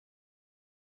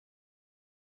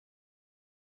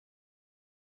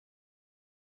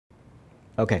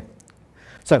Okay.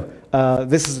 So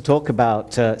this is a talk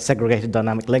about segregated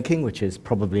dynamic linking, which is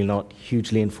probably not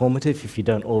hugely informative if you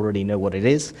don't already know what it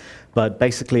is. But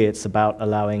basically, it's about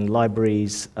allowing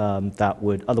libraries that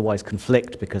would otherwise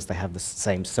conflict because they have the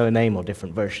same surname or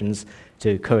different versions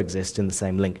to coexist in the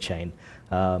same link chain.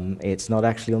 It's not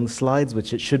actually on the slides,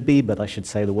 which it should be, but I should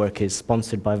say the work is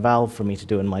sponsored by Valve for me to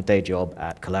do in my day job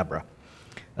at Collabora.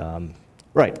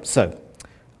 Right, so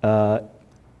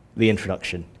the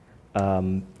introduction.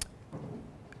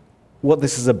 What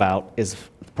this is about is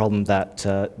the problem that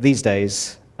these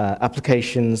days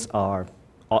applications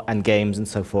and games and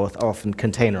so forth are often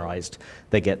containerized.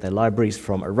 They get their libraries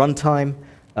from a runtime,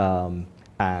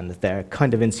 and they're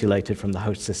kind of insulated from the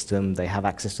host system. They have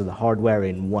access to the hardware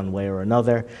in one way or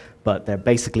another, but they're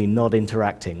basically not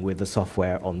interacting with the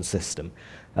software on the system.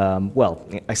 Well,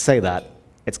 I say that,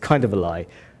 it's kind of a lie.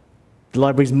 The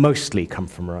libraries mostly come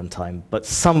from a runtime, but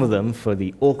some of them, for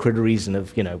the awkward reason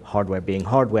of hardware being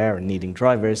hardware and needing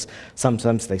drivers,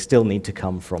 sometimes they still need to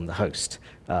come from the host.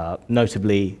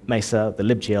 Notably, Mesa, the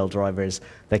libGL drivers,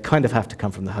 they kind of have to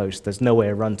come from the host. There's no way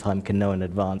a runtime can know in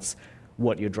advance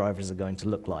what your drivers are going to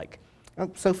look like.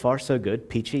 So far, so good.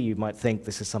 Peachy, you might think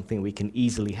this is something we can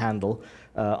easily handle.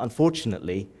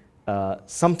 Unfortunately,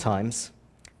 sometimes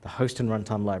the host and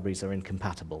runtime libraries are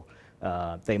incompatible.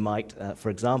 They might, for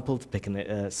example, to pick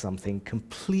something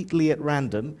completely at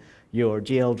random, your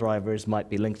GL drivers might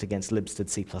be linked against libstd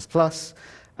C++,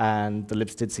 and the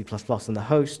libstd C++ on the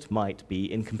host might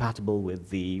be incompatible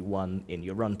with the one in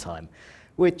your runtime,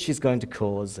 which is going to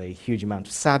cause a huge amount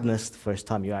of sadness the first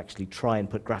time you actually try and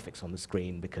put graphics on the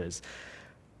screen, because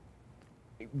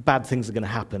bad things are going to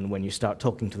happen when you start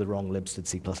talking to the wrong libstd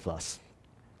C++.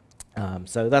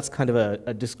 So that's kind of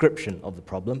a description of the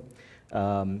problem.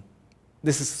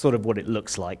 This is sort of what it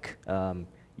looks like.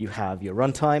 You have your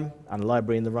runtime and a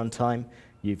library in the runtime.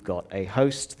 You've got a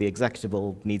host. The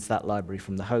executable needs that library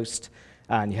from the host.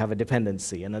 And you have a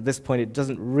dependency. And at this point, it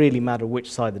doesn't really matter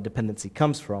which side the dependency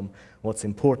comes from. What's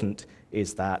important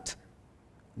is that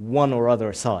one or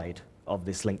other side of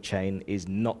this link chain is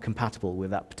not compatible with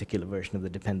that particular version of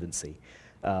the dependency.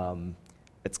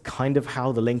 It's kind of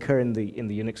how the linker in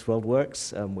the Unix world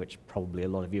works, which probably a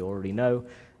lot of you already know.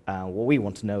 What we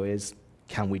want to know is,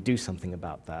 can we do something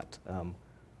about that?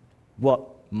 What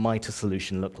might a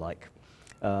solution look like?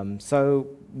 So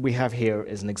we have here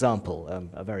as an example,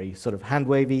 a very sort of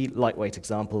hand-wavy, lightweight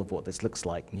example of what this looks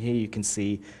like. And here you can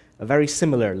see a very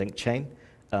similar link chain,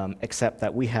 except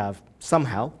that we have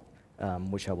somehow,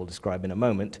 which I will describe in a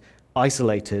moment,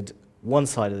 isolated one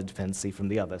side of the dependency from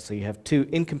the other. So you have two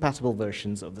incompatible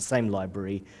versions of the same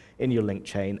library in your link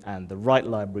chain, and the right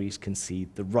libraries can see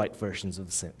the right versions of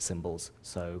the symbols.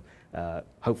 So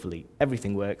hopefully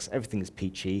everything works, everything is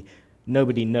peachy.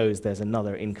 Nobody knows there's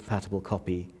another incompatible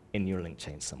copy in your link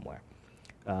chain somewhere.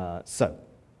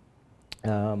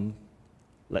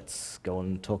 Let's go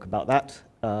and talk about that.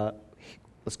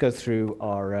 Let's go through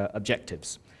our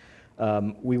objectives.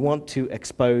 We want to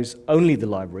expose only the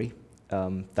library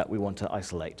that we want to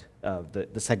isolate, the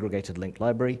segregated link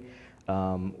library.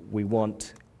 We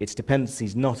want its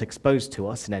dependencies not exposed to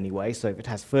us in any way, so if it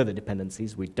has further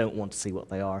dependencies, we don't want to see what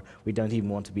they are. We don't even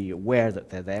want to be aware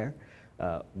that they're there.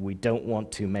 We don't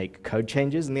want to make code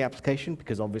changes in the application,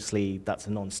 because obviously that's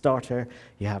a non-starter.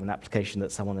 You have an application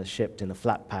that someone has shipped in a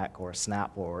flatpak or a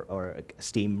snap or a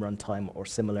Steam runtime or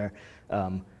similar.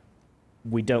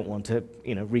 We don't want to,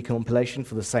 recompilation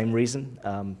for the same reason.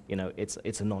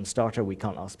 It's a non-starter. We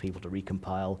can't ask people to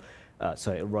recompile,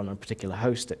 so it'll run on a particular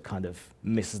host. It kind of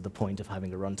misses the point of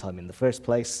having a runtime in the first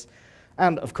place.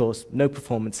 And of course, no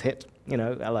performance hit.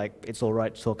 It's all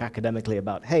right to talk academically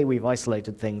about, hey, we've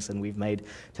isolated things and we've made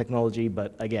technology,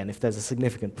 but again, if there's a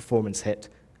significant performance hit,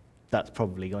 that's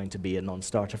probably going to be a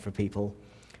non-starter for people.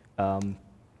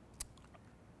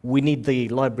 We need the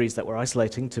libraries that we're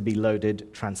isolating to be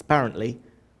loaded transparently.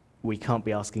 We can't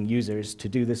be asking users to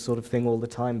do this sort of thing all the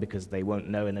time, because they won't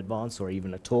know in advance or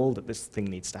even at all that this thing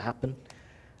needs to happen.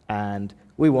 And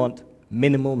we want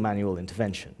minimal manual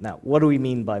intervention. Now, what do we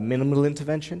mean by minimal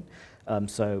intervention?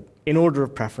 So in order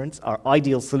of preference, our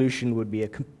ideal solution would be a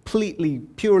completely,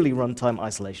 purely runtime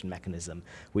isolation mechanism.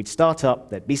 We'd start up,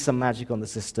 there'd be some magic on the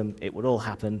system, it would all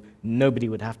happen, nobody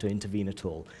would have to intervene at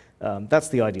all. That's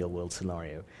the ideal world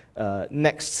scenario.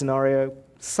 Next scenario,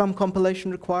 some compilation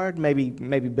required, maybe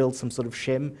build some sort of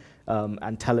shim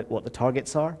and tell it what the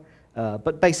targets are.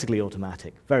 But basically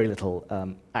automatic, very little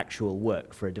actual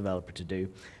work for a developer to do.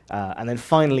 And then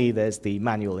finally, there's the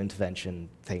manual intervention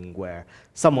thing where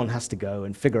someone has to go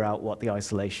and figure out what the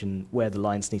isolation, where the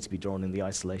lines need to be drawn in the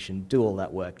isolation, do all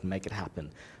that work and make it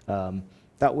happen.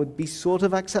 that would be sort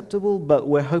of acceptable, but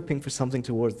we're hoping for something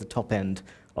towards the top end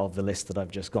of the list that I've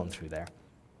just gone through there.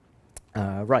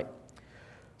 Right.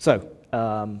 So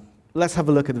let's have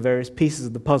a look at the various pieces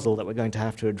of the puzzle that we're going to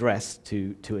have to address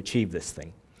to achieve this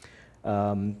thing.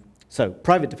 So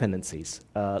private dependencies.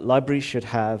 Libraries should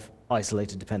have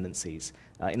isolated dependencies.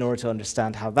 In order to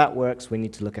understand how that works, we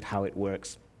need to look at how it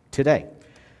works today.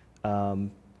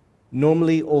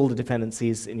 Normally, all the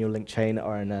dependencies in your link chain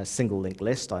are in a single linked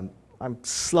list. I'm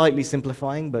slightly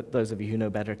simplifying, but those of you who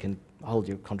know better can hold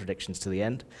your contradictions to the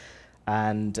end.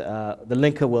 And the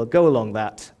linker will go along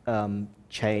that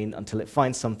chain until it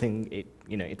finds something,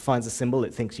 it finds a symbol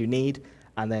it thinks you need,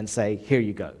 and then say, here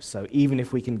you go. So even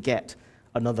if we can get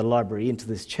another library into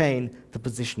this chain, the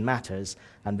position matters.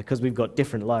 And because we've got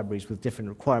different libraries with different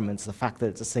requirements, the fact that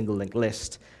it's a single linked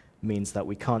list means that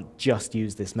we can't just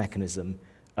use this mechanism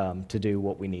to do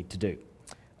what we need to do.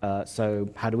 So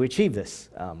how do we achieve this?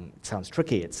 It sounds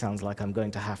tricky. It sounds like I'm going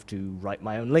to have to write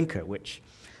my own linker, which,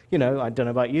 I don't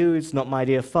know about you, it's not my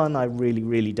idea of fun. I really,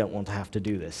 really don't want to have to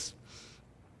do this.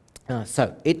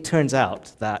 So it turns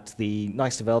out that the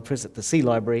nice developers at the C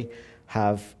library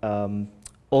have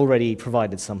already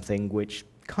provided something which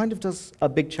kind of does a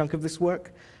big chunk of this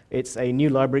work. It's a new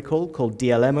library called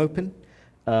DLMopen,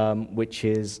 which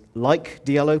is like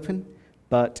DLOpen,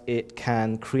 but it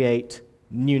can create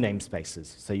new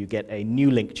namespaces. So you get a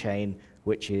new link chain,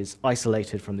 which is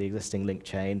isolated from the existing link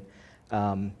chain.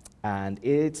 And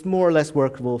it's more or less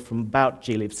workable from about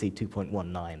glibc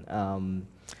 2.19.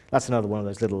 That's another one of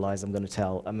those little lies I'm going to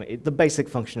tell. The basic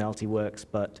functionality works,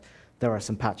 but there are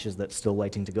some patches that's still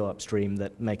waiting to go upstream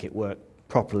that make it work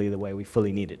properly the way we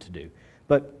fully need it to do.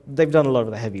 But they've done a lot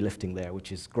of the heavy lifting there,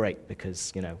 which is great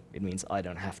because it means I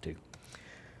don't have to.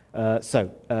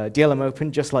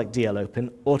 DLMopen, just like DLOpen,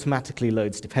 automatically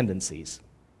loads dependencies.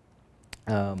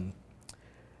 And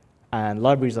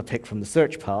libraries are picked from the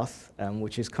search path,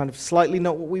 which is kind of slightly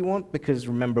not what we want, because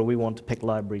remember, we want to pick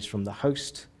libraries from the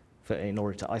host in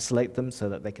order to isolate them so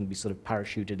that they can be sort of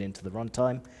parachuted into the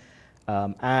runtime.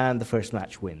 And the first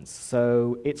match wins.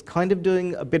 So it's kind of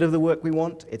doing a bit of the work we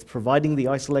want. It's providing the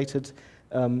isolated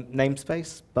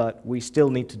namespace, but we still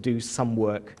need to do some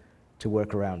work to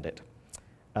work around it.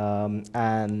 What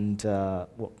can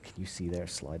you see there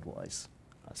slide-wise?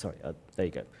 There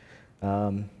you go.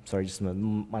 Sorry, just a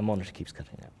moment. My monitor keeps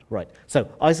cutting out. Right, so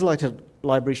isolated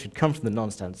library should come from the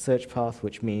non-standard search path,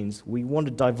 which means we want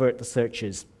to divert the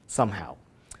searches somehow.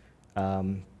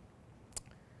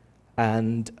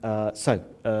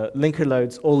 Linker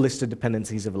loads all listed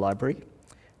dependencies of a library,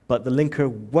 but the linker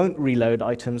won't reload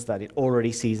items that it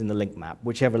already sees in the link map,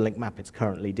 whichever link map it's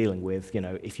currently dealing with.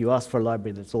 If you ask for a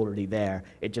library that's already there,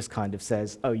 it just kind of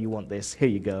says, oh, you want this, here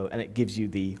you go, and it gives you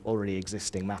the already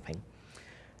existing mapping.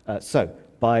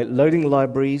 By loading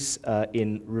libraries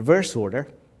in reverse order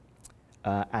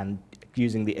and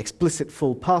using the explicit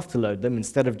full path to load them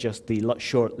instead of just the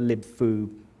short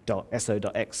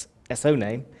libfoo.so.xso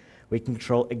name, we can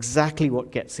control exactly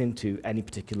what gets into any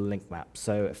particular link map.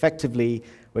 So effectively,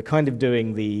 we're kind of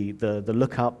doing the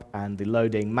lookup and the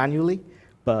loading manually,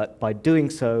 but by doing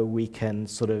so, we can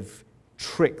sort of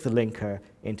trick the linker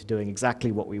into doing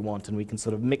exactly what we want, and we can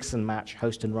sort of mix and match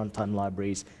host and runtime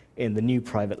libraries in the new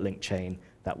private link chain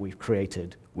that we've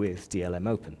created with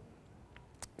DLMopen.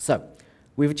 So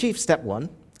we've achieved step one.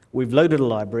 We've loaded a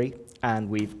library, and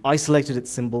we've isolated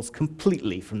its symbols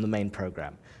completely from the main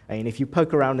program. And if you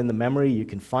poke around in the memory, you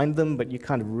can find them, but you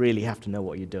kind of really have to know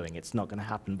what you're doing. It's not going to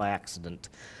happen by accident,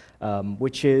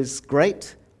 which is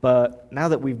great. But now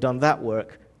that we've done that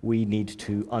work, we need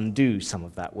to undo some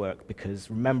of that work, because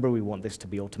remember, we want this to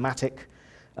be automatic.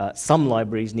 Some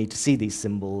libraries need to see these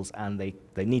symbols, and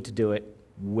they need to do it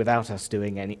without us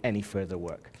doing any further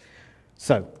work.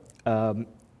 So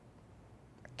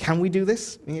can we do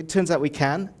this? It turns out we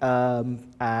can,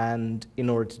 and in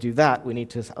order to do that, we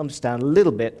need to understand a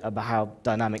little bit about how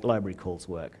dynamic library calls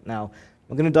work. Now,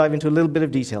 I'm going to dive into a little bit of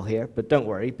detail here, but don't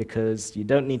worry, because you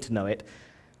don't need to know it.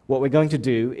 What we're going to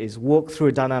do is walk through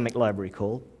a dynamic library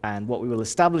call, and what we will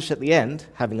establish at the end,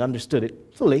 having understood it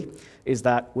fully, is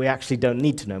that we actually don't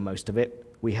need to know most of it.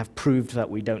 We have proved that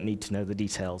we don't need to know the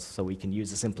details, so we can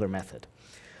use a simpler method.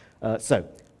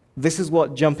 This is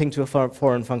what jumping to a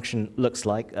foreign function looks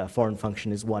like. A foreign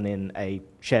function is one in a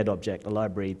shared object, a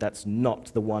library that's not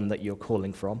the one that you're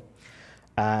calling from.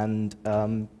 And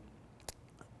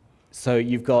so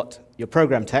you've got your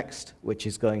program text, which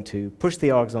is going to push the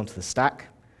args onto the stack,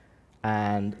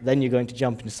 and then you're going to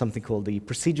jump into something called the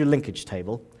procedure linkage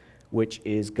table, which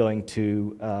is going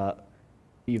to,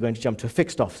 you're going to jump to a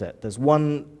fixed offset. There's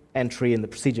one entry in the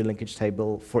procedure linkage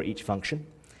table for each function,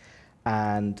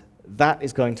 and that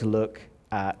is going to look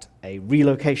at a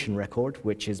relocation record,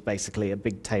 which is basically a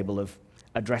big table of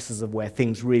addresses of where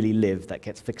things really live that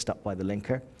gets fixed up by the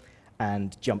linker,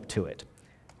 and jump to it.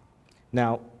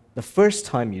 Now, the first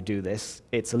time you do this,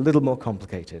 it's a little more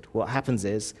complicated. What happens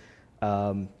is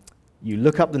you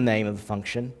look up the name of the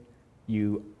function,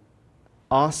 you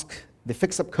ask the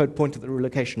fix-up code point at the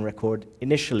relocation record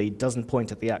initially doesn't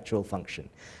point at the actual function.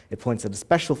 It points at a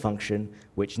special function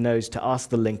which knows to ask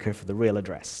the linker for the real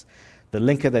address. The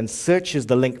linker then searches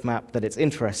the link map that it's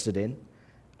interested in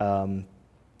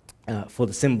for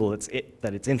the symbol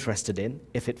that it's interested in.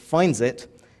 If it finds it,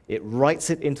 it writes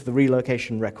it into the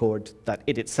relocation record that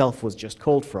it itself was just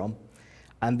called from,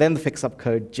 and then the fix-up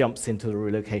code jumps into the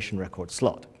relocation record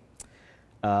slot.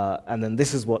 And then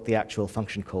this is what the actual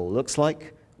function call looks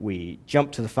like. We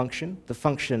jump to the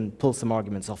function pulls some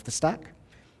arguments off the stack,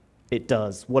 it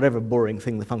does whatever boring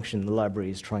thing the function in the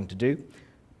library is trying to do,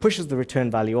 pushes the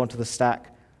return value onto the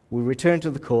stack, we return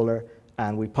to the caller,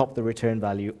 and we pop the return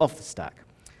value off the stack.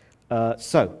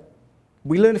 So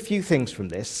we learn a few things from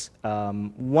this.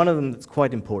 One of them that's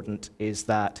quite important is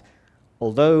that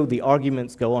although the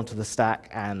arguments go onto the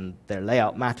stack and their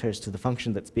layout matters to the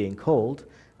function that's being called,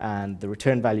 and the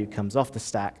return value comes off the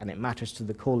stack and it matters to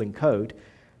the calling code,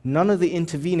 none of the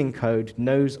intervening code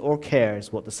knows or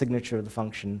cares what the signature of the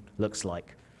function looks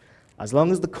like. As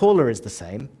long as the caller is the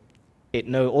same, it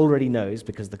already knows,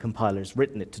 because the compiler's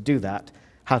written it to do that,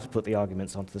 how to put the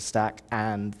arguments onto the stack,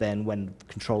 and then when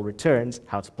control returns,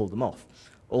 how to pull them off.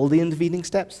 All the intervening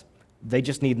steps, they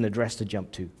just need an address to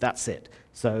jump to. That's it.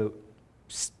 So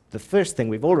the first thing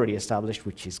we've already established,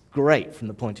 which is great from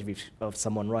the point of view of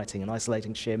someone writing an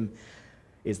isolating shim,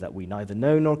 is that we neither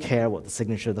know nor care what the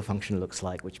signature of the function looks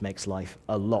like, which makes life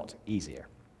a lot easier.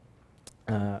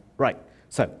 Right,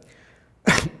 so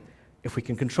if we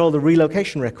can control the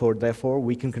relocation record, therefore,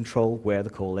 we can control where the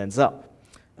call ends up.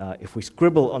 If we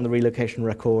scribble on the relocation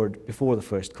record before the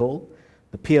first call,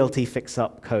 the PLT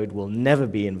fix-up code will never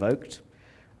be invoked.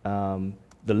 The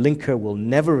linker will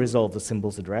never resolve the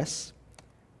symbol's address.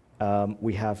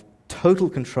 We have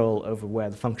total control over where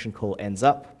the function call ends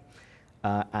up.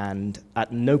 And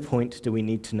at no point do we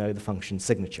need to know the function's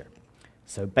signature.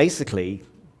 So basically,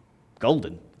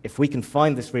 golden. If we can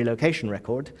find this relocation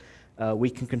record,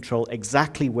 we can control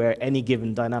exactly where any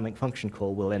given dynamic function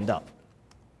call will end up.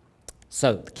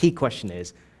 So the key question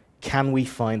is, can we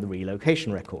find the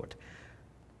relocation record?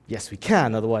 Yes, we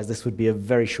can, otherwise this would be a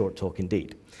very short talk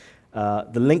indeed. The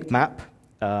link map,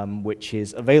 which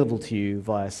is available to you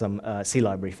via some C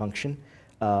library function,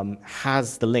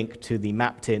 has the link to the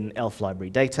mapped-in ELF library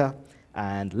data,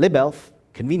 and libELF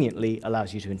conveniently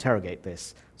allows you to interrogate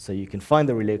this. So you can find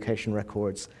the relocation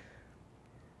records,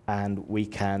 and we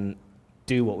can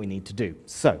do what we need to do.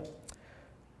 So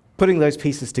putting those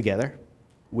pieces together,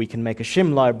 we can make a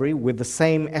shim library with the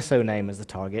same SO name as the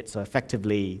target, so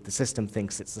effectively the system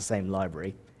thinks it's the same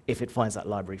library if it finds that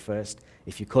library first.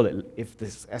 If you call it, if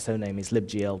this SO name is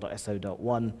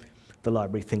libgl.so.1, the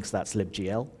library thinks that's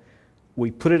libgl. We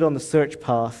put it on the search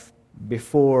path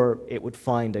before it would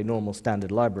find a normal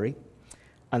standard library,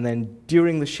 and then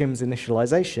during the shim's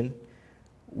initialization,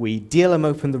 we DLM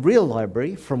open the real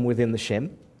library from within the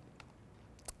shim.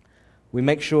 We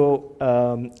make sure,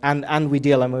 and we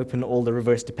DLM open all the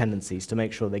reverse dependencies to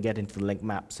make sure they get into the link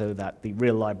map so that the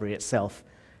real library itself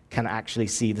can actually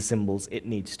see the symbols it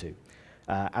needs to.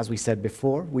 As we said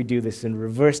before, we do this in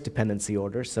reverse dependency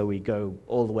order, so we go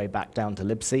all the way back down to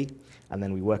libc, and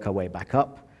then we work our way back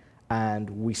up, and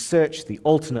we search the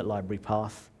alternate library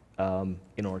path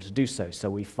in order to do so. So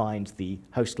we find the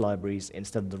host libraries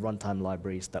instead of the runtime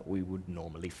libraries that we would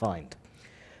normally find.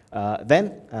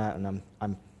 And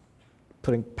I'm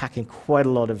packing quite a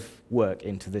lot of work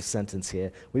into this sentence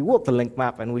here. We warp the link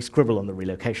map and we scribble on the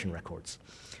relocation records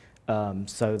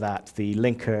so that the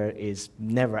linker is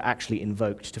never actually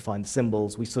invoked to find the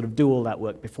symbols. We sort of do all that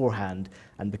work beforehand,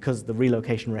 and because the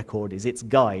relocation record is its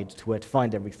guide to where to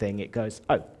find everything, it goes,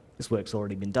 oh, this work's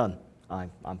already been done.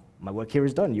 My work here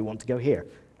is done, you want to go here,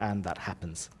 and that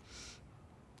happens.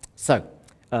 So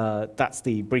that's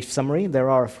the brief summary. There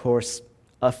are, of course,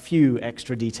 a few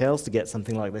extra details to get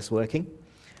something like this working.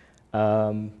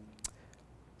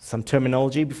 Some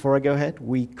terminology before I go ahead.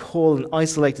 We call an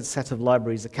isolated set of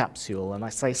libraries a capsule, and I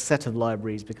say set of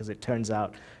libraries because it turns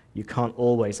out you can't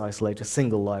always isolate a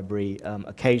single library.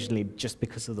 Occasionally, just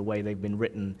because of the way they've been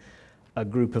written, a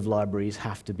group of libraries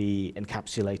have to be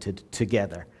encapsulated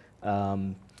together.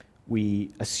 We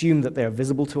assume that they're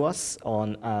visible to us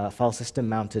on a file system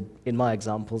mounted, in my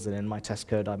examples and in my test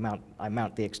code, I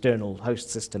mount the external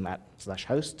host system at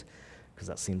 /host, because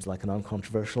that seems like an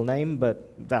uncontroversial name,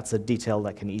 but that's a detail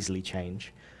that can easily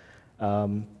change.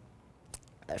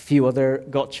 A few other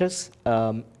gotchas.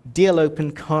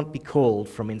 DLOpen can't be called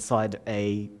from inside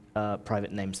a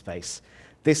private namespace.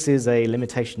 This is a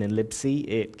limitation in libc.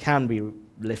 It can be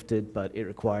lifted, but it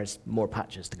requires more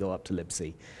patches to go up to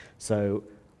libc. So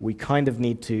we kind of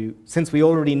need to, since we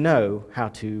already know how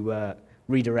to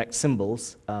redirect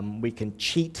symbols, we can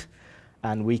cheat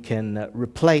and we can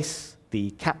replace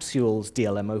the capsule's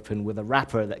DLM open with a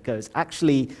wrapper that goes,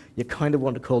 actually, you kind of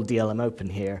want to call DLM open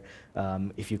here.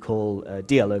 If you call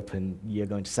DL open, you're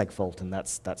going to segfault, and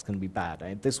that's going to be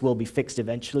bad. This will be fixed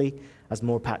eventually as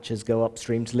more patches go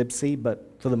upstream to libc, but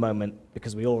for the moment,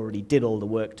 because we already did all the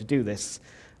work to do this,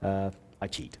 I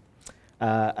cheat.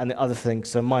 And the other thing,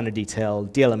 so minor detail,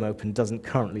 DLM open doesn't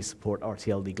currently support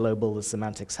RTLD global. The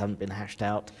semantics haven't been hashed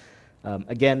out.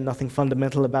 Again, nothing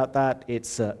fundamental about that.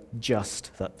 It's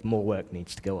just that more work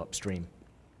needs to go upstream.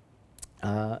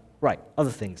 Right, other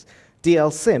things.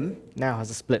 DLSim now has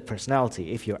a split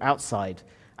personality. If you're outside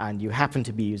and you happen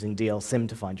to be using DLSim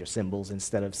to find your symbols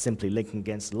instead of simply linking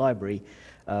against the library,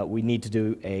 we need to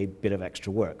do a bit of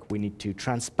extra work. We need to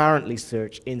transparently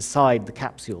search inside the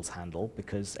capsule's handle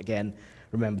because, again,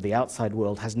 remember, the outside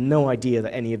world has no idea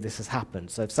that any of this has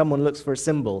happened. So if someone looks for a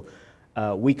symbol,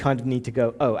 we kind of need to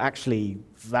go, oh, actually,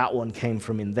 that one came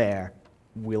from in there.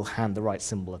 We'll hand the right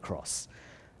symbol across.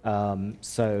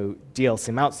 So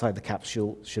DLSim outside the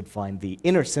capsule should find the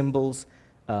inner symbols,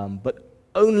 but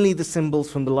only the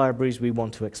symbols from the libraries we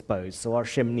want to expose. So our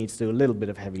shim needs to do a little bit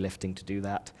of heavy lifting to do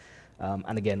that.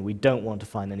 And again, we don't want to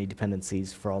find any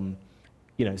dependencies from,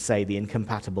 say, the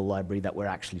incompatible library that we're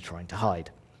actually trying to hide.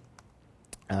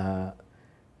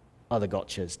 Other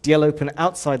gotchas. DLOpen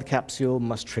outside the capsule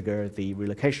must trigger the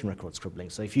relocation record scribbling.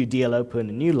 So if you DLOpen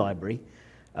a new library,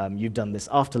 you've done this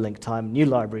after link time, new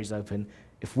library is open.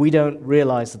 If we don't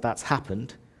realize that that's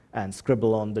happened and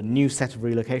scribble on the new set of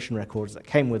relocation records that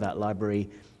came with that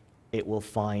library, it will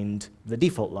find the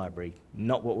default library,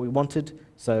 not what we wanted.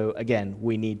 So again,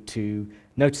 we need to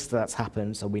notice that that's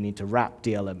happened, so we need to wrap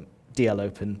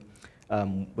DLOpen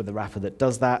with a wrapper that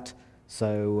does that.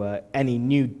 So any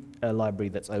new library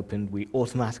that's opened, we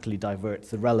automatically divert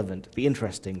the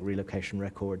interesting relocation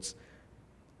records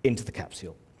into the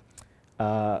capsule.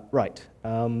 Right.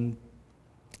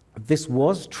 This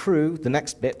was true, the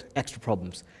next bit, extra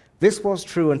problems. This was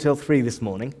true until 3 this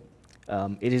morning.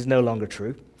 It is no longer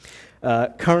true.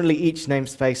 Currently, each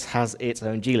namespace has its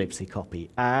own glibc copy,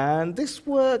 and this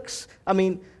works. I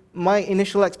mean, my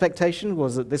initial expectation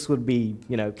was that this would be,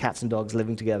 cats and dogs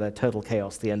living together, total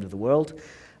chaos, the end of the world.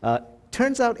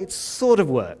 Turns out it sort of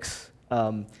works.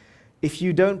 If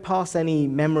you don't pass any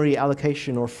memory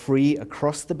allocation or free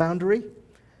across the boundary,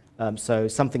 so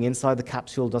something inside the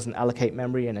capsule doesn't allocate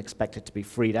memory and expect it to be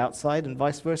freed outside and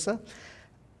vice versa,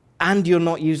 and you're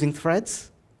not using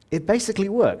threads, it basically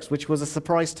works, which was a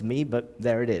surprise to me, but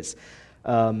there it is.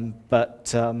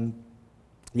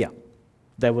 Yeah.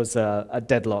 There was a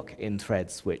deadlock in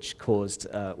threads, which caused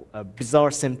a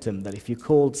bizarre symptom that if you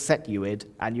called setuid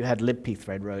and you had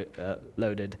libpthread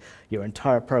loaded, your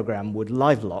entire program would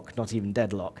live lock, not even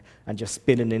deadlock, and just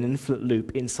spin in an infinite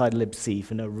loop inside libc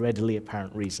for no readily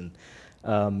apparent reason.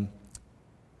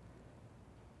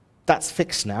 That's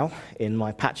fixed now in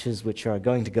my patches, which are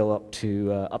going to go up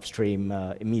to upstream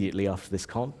immediately after this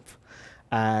conf.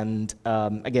 And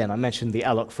again, I mentioned the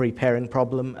alloc-free pairing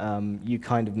problem. You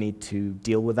kind of need to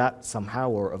deal with that somehow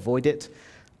or avoid it.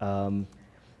 This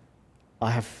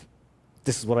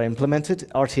is what I implemented,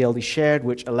 RTLD shared,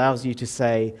 which allows you to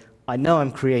say, I know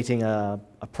I'm creating a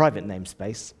private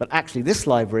namespace, but actually this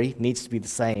library needs to be the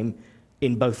same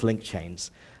in both link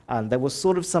chains. And there was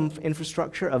sort of some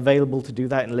infrastructure available to do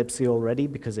that in libc already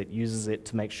because it uses it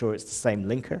to make sure it's the same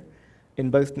linker in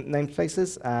both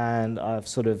namespaces, and I've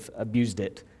sort of abused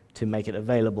it to make it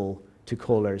available to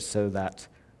callers so that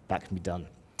that can be done.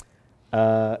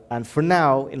 And for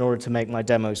now, in order to make my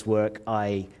demos work,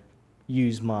 I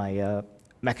use my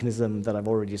mechanism that I've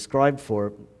already described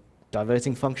for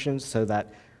diverting functions so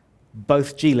that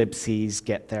both glibcs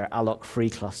get their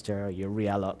alloc-free cluster, your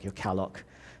realloc, your calloc,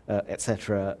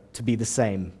 etc., to be the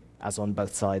same as on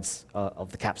both sides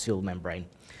of the capsule membrane,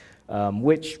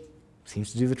 which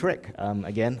seems to do the trick.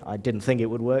 Again, I didn't think it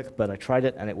would work, but I tried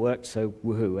it and it worked, so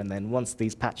woohoo. And then once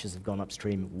these patches have gone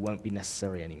upstream, it won't be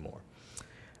necessary anymore.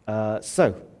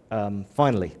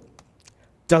 Finally,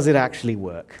 does it actually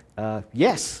work?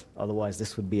 Yes, otherwise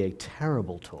this would be a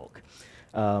terrible talk.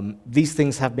 These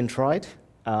things have been tried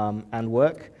and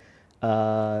work.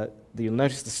 You'll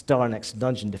notice the star next to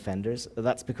Dungeon Defenders.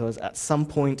 That's because at some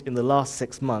point in the last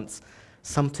 6 months,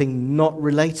 something not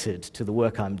related to the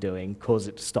work I'm doing caused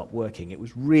it to stop working. It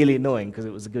was really annoying because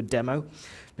it was a good demo,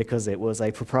 because it was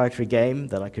a proprietary game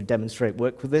that I could demonstrate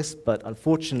work with this, but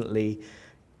unfortunately,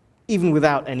 even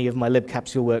without any of my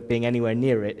libcapsule work being anywhere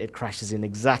near it, it crashes in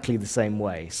exactly the same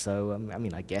way. So, I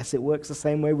mean, I guess it works the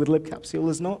same way with libcapsule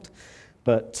as not,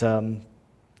 but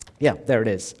yeah, there it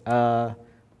is. The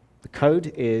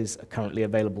code is currently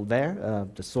available there.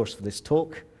 The source for this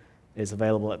talk is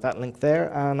available at that link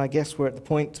there, and I guess we're at the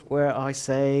point where I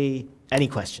say, any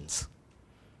questions?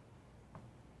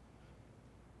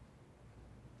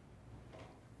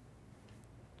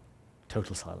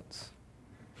 Total silence.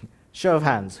 Show of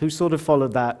hands, who sort of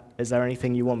followed that? Is there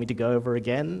anything you want me to go over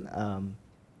again?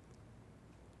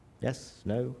 Yes,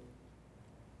 no?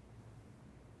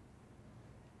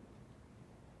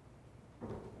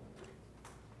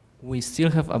 We still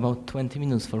have about 20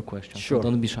 minutes for questions, Sure. so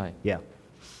don't be shy. Yeah.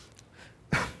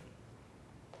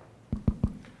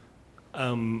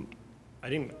 I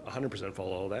didn't 100%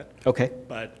 follow all that, Okay.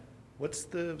 but what's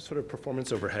the sort of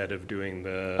performance overhead of doing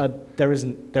the... There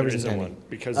isn't any. one,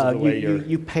 because of the way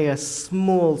you pay a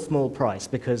small price,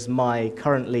 because my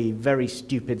currently very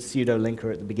stupid pseudo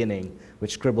linker at the beginning,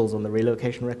 which scribbles on the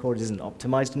relocation record, isn't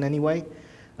optimized in any way,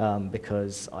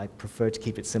 because I prefer to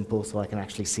keep it simple so I can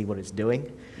actually see what it's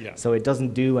doing. Yeah. So it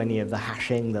doesn't do any of the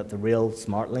hashing that the real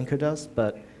smart linker does,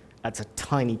 but it's a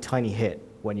tiny hit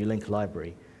when you link a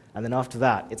library. And then after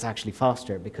that, it's actually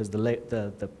faster, because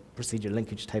the procedure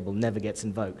linkage table never gets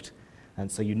invoked,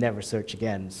 and so you never search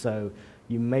again. So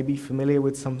you may be familiar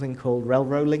with something called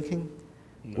railroad linking,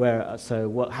 No. where so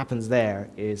what happens there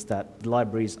is that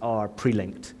libraries are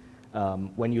pre-linked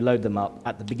when you load them up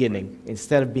at the beginning.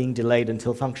 Instead of being delayed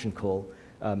until function call,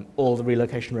 all the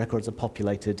relocation records are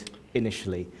populated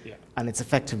initially, Yeah. and it's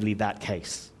effectively that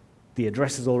case. The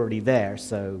address is already there,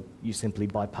 so you simply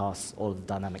bypass all of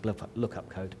the dynamic lookup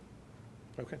code.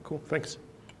 Okay, cool, thanks.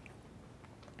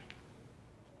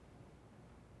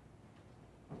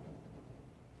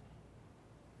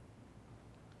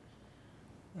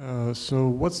 So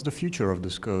what's the future of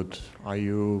this code? Are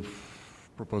you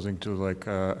proposing to, like,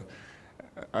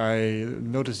 I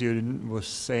noticed you was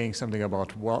saying something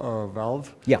about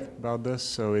Valve Yeah. about this,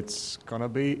 so it's gonna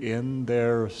be in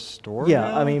their store Yeah,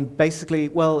 now? I mean, basically,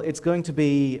 well, it's going to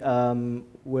be,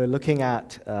 we're looking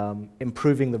at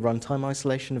improving the runtime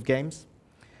isolation of games.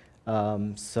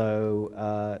 There's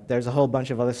a whole bunch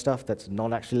of other stuff that's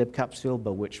not actually libcapsule,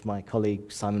 but which my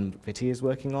colleague Simon McVitie is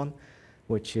working on,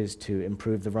 which is to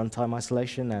improve the runtime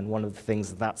isolation. And one of the things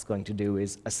that that's going to do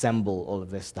is assemble all of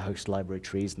this, the host library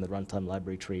trees and the runtime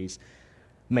library trees,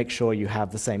 make sure you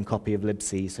have the same copy of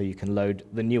libc so you can load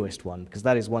the newest one, because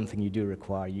that is one thing you do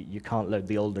require. You can't load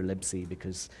the older libc,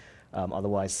 because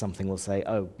otherwise something will say,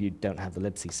 oh, you don't have the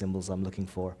libc symbols I'm looking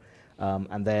for.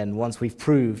 And then once we've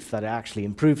proved that it actually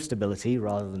improves stability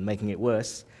rather than making it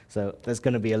worse, so there's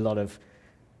going to be a lot of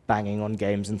banging on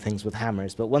games and things with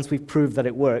hammers, but once we've proved that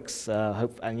it works,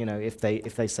 and you know, if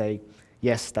they say,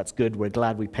 yes, that's good, we're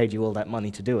glad we paid you all that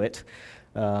money to do it,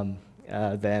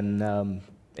 then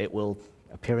it will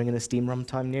appearing in a Steam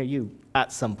runtime near you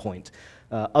at some point.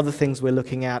 Other things we're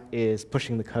looking at is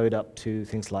pushing the code up to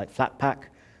things like flatpak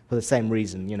for the same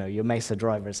reason. You know, your Mesa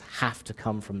drivers have to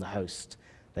come from the host.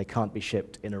 They can't be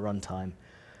shipped in a runtime.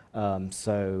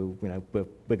 So, you know,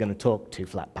 we're going to talk to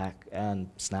Flatpak and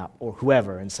Snap or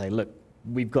whoever and say, look,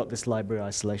 we've got this library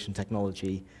isolation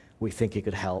technology. We think it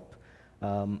could help.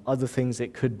 Other things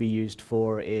it could be used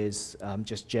for is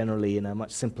just generally, in a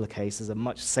much simpler case, is a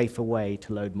much safer way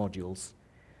to load modules,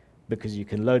 because you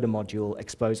can load a module,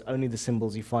 expose only the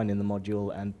symbols you find in the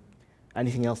module, and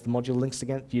anything else the module links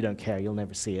against, you don't care. You'll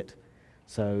never see it.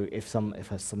 So if some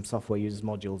software uses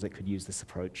modules, it could use this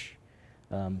approach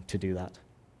to do that.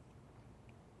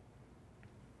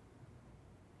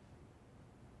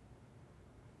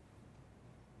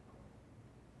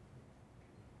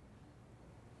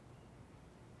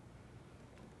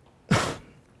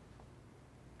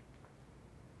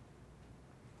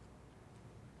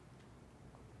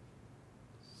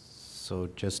 So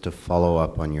just to follow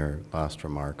up on your last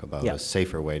remark about Yeah. a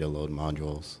safer way to load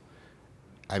modules,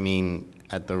 I mean,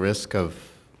 at the risk of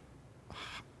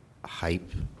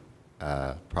hype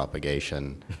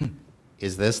propagation,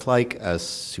 is this like a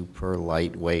super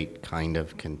lightweight kind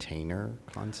of container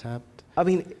concept? I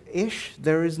mean,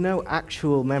 there is no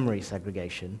actual memory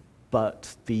segregation,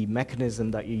 but the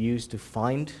mechanism that you use to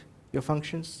find your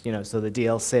functions, you know, so the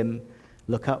DLSIM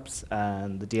lookups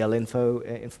and the DLinfo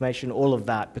information, all of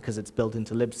that, because it's built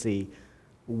into libc,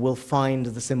 will find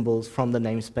the symbols from the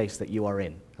namespace that you are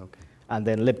in. Okay. And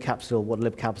then libcapsule, what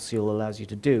libcapsule allows you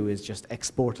to do is just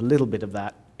export a little bit of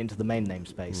that into the main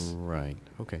namespace. Right,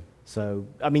 okay. So,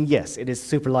 I mean, yes, it is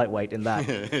super lightweight in that.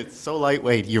 It's so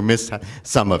lightweight, you miss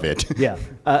some of it. Yeah.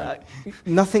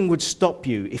 Nothing would stop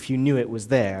you, if you knew it was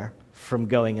there, from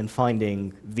going and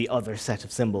finding the other set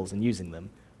of symbols and using them.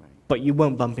 Right. But you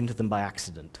won't bump into them by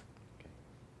accident.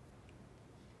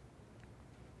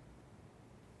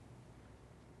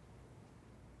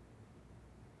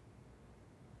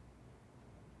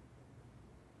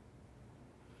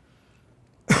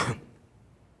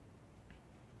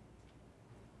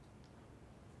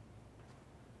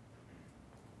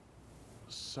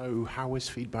 So how is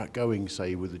feedback going,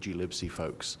 say, with the glibc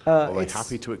folks? Are they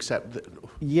happy to accept that?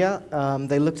 Yeah,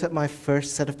 they looked at my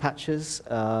first set of patches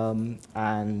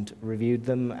and reviewed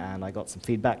them, and I got some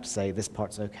feedback to say this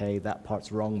part's okay, that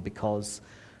part's wrong, because,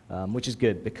 which is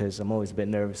good, because I'm always a bit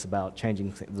nervous about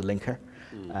changing the linker.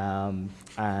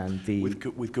 And the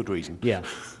With good reason. Yeah.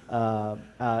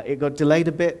 It got delayed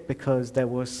a bit because there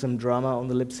was some drama on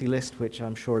the libc list, which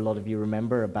I'm sure a lot of you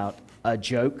remember, about a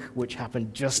joke which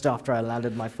happened just after I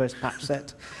landed my first patch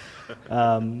set,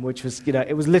 which was,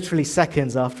 it was literally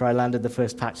seconds after I landed the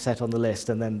first patch set on the list,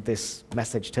 and then this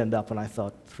message turned up, and I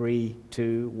thought, 3,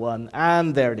 2, 1,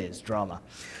 and there it is, drama.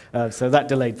 So that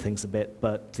delayed things a bit,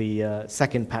 but the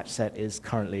second patch set is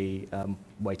currently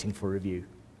waiting for review.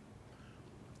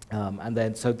 And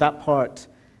then, so that part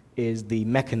is the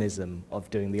mechanism of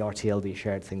doing the RTLD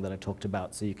shared thing that I talked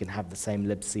about, so you can have the same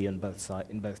libc on both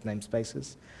in both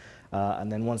namespaces.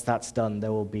 And then once that's done,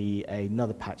 there will be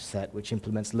another patch set which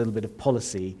implements a little bit of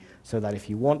policy, so that if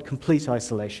you want complete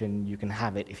isolation, you can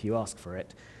have it if you ask for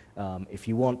it. If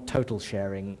you want total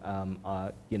sharing,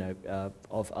 of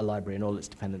a library and all its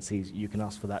dependencies, you can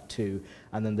ask for that too.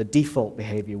 And then the default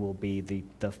behavior will be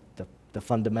the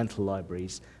fundamental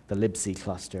libraries, the libc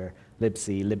cluster,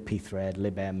 libc, libpthread,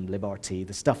 libm, librt,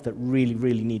 the stuff that really,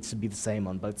 really needs to be the same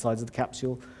on both sides of the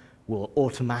capsule will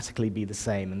automatically be the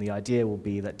same. And the idea will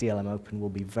be that DLM open will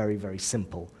be very, very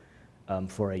simple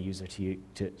for a user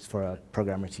for a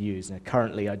programmer to use. And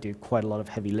currently, I do quite a lot of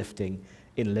heavy lifting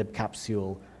in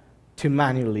libcapsule to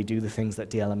manually do the things that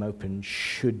DLM open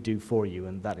should do for you,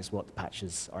 and that is what the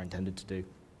patches are intended to do.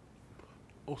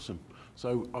 Awesome.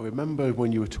 So I remember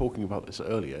when you were talking about this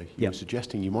earlier, you were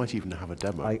suggesting you might even have a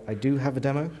demo. I do have a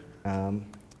demo,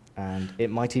 and it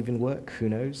might even work, who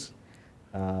knows.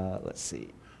 Let's see.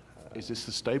 Is this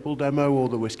the stable demo or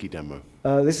the whiskey demo?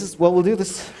 This is, well, we'll do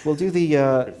the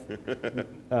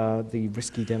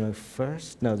risky demo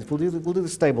first. No, we'll do the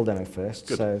stable demo first.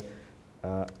 Good. So,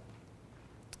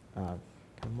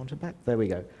 come on to back. There we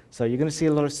go. So you're going to see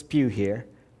a lot of spew here,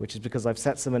 which is because I've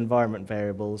set some environment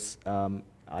variables.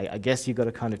 I guess you've got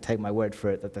to kind of take my word for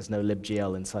it that there's no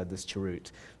libGL inside this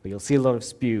cheroot. But you'll see a lot of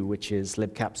spew, which is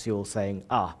libcapsule saying,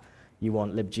 you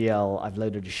want libGL, I've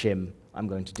loaded a shim, I'm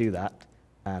going to do that.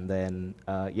 And then,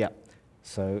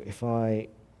 so if I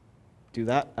do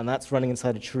that, and that's running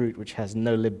inside a cheroot which has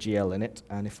no libGL in it,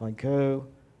 and if I go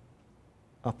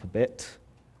up a bit,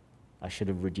 I should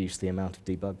have reduced the amount of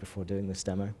debug before doing this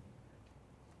demo.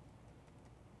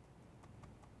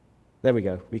 There we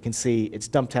go. We can see it's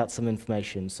dumped out some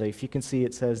information. So if you can see,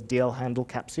 it says DL handle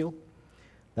capsule.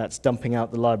 That's dumping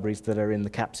out the libraries that are in the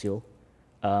capsule.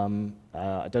 I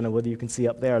don't know whether you can see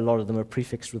up there, a lot of them are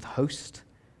prefixed with host.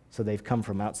 So they've come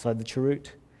from outside the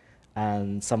cheroot.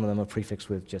 And some of them are prefixed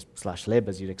with just /lib,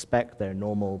 as you'd expect. They're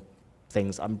normal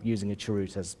things. I'm using a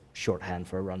cheroot as shorthand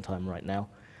for a runtime right now.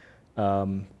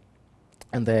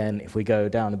 And then if we go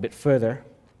down a bit further,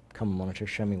 come on, monitor,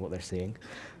 show me what they're seeing.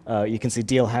 You can see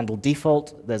DL handle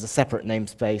default. There's a separate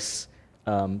namespace.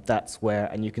 That's where,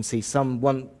 and you can see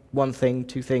one thing,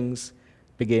 two things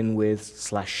begin with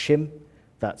 /shim.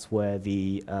 That's where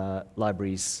the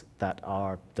libraries that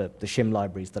are, the shim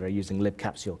libraries that are using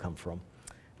libcapsule come from.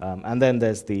 And then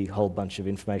there's the whole bunch of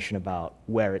information about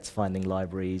where it's finding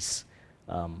libraries.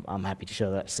 I'm happy to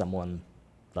show that to someone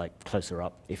like closer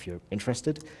up if you're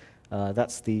interested.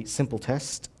 That's the simple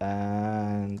test,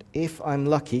 and if I'm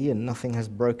lucky and nothing has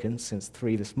broken since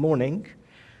 3 this morning,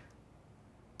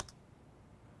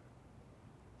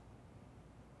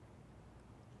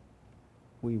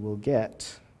 we will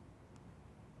get,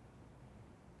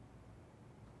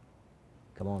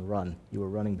 come on, run. You were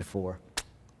running before.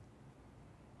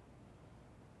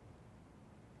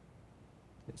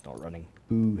 It's not running.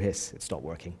 Boo, hiss, it stopped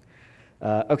working.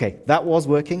 Okay, that was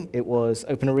working. It was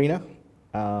OpenArena.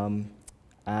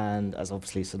 And as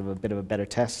obviously sort of a bit of a better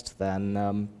test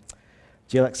than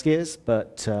GLX gears,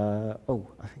 but I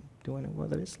think, do I know what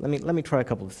that is? Let me try a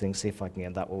couple of things, see if I can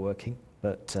get that all working.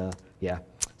 But yeah,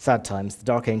 sad times. The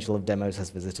dark angel of demos has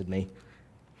visited me.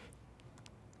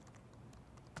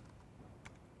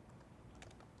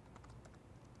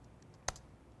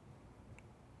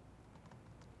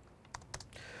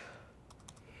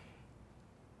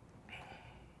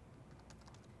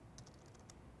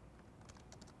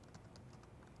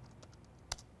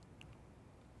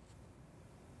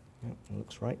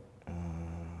 Looks right.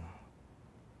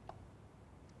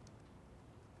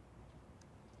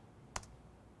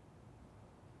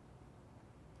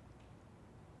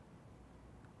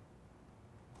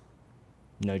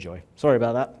 No joy. Sorry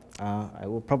about that. I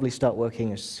will probably start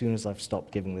working as soon as I've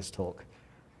stopped giving this talk.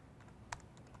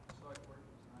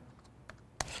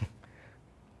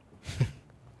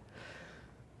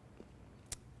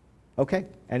 Okay,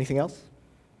 anything else?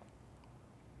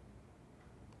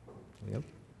 Yep.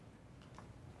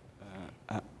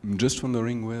 I'm just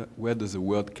wondering where does the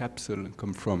word capsule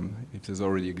come from, if there's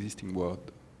already existing word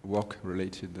work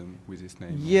related with this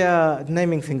name? Yeah,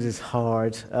 naming things is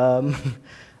hard.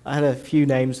 I had a few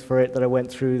names for it that I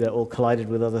went through that all collided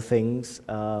with other things,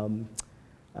 or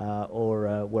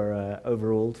were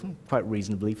overruled quite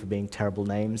reasonably for being terrible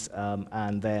names.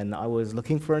 And then I was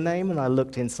looking for a name, and I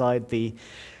looked inside the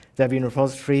Debian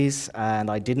repositories,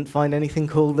 and I didn't find anything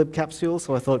called libcapsule,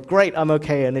 so I thought, great, I'm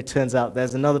okay, and it turns out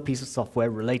there's another piece of software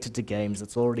related to games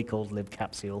that's already called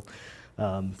libcapsule.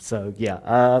 So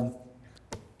yeah,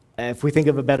 if we think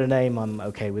of a better name, I'm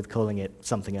okay with calling it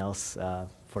something else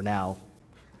for now.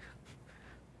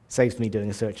 Saves me doing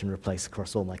a search and replace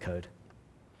across all my code.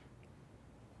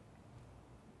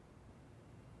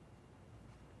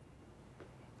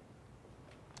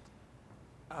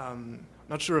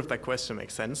 Not sure if that question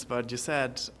makes sense, but you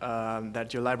said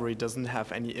that your library doesn't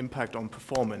have any impact on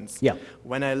performance. Yeah.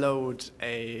 When I load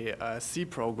a C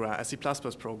program, a C++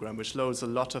 program, which loads a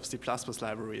lot of C++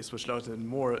 libraries, which loads in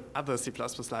more other C++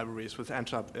 libraries, which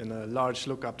end up in a large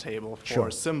lookup table for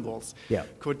Sure. symbols, Yeah.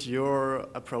 could your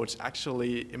approach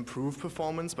actually improve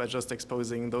performance by just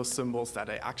exposing those symbols that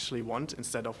I actually want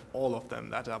instead of all of them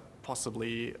that are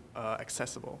possibly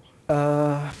accessible?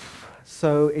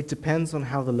 So it depends on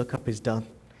how the lookup is done.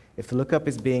 If the lookup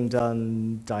is being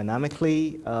done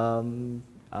dynamically,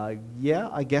 yeah,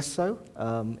 I guess so.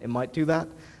 It might do that.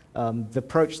 The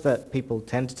approach that people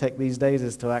tend to take these days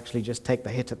is to actually just take the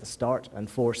hit at the start and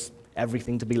force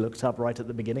everything to be looked up right at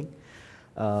the beginning,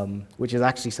 which is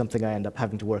actually something I end up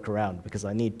having to work around because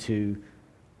I need to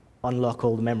unlock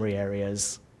all the memory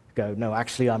areas, go, no,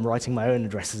 actually I'm writing my own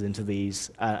addresses into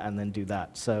these, and then do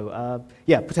that. So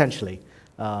yeah, potentially.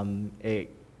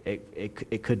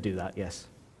 It could do that, yes.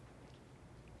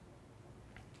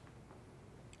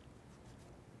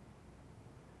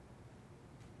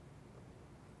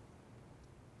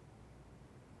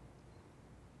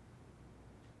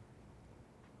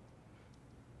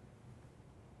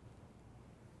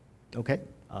 Okay,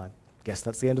 I guess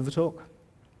that's the end of the talk.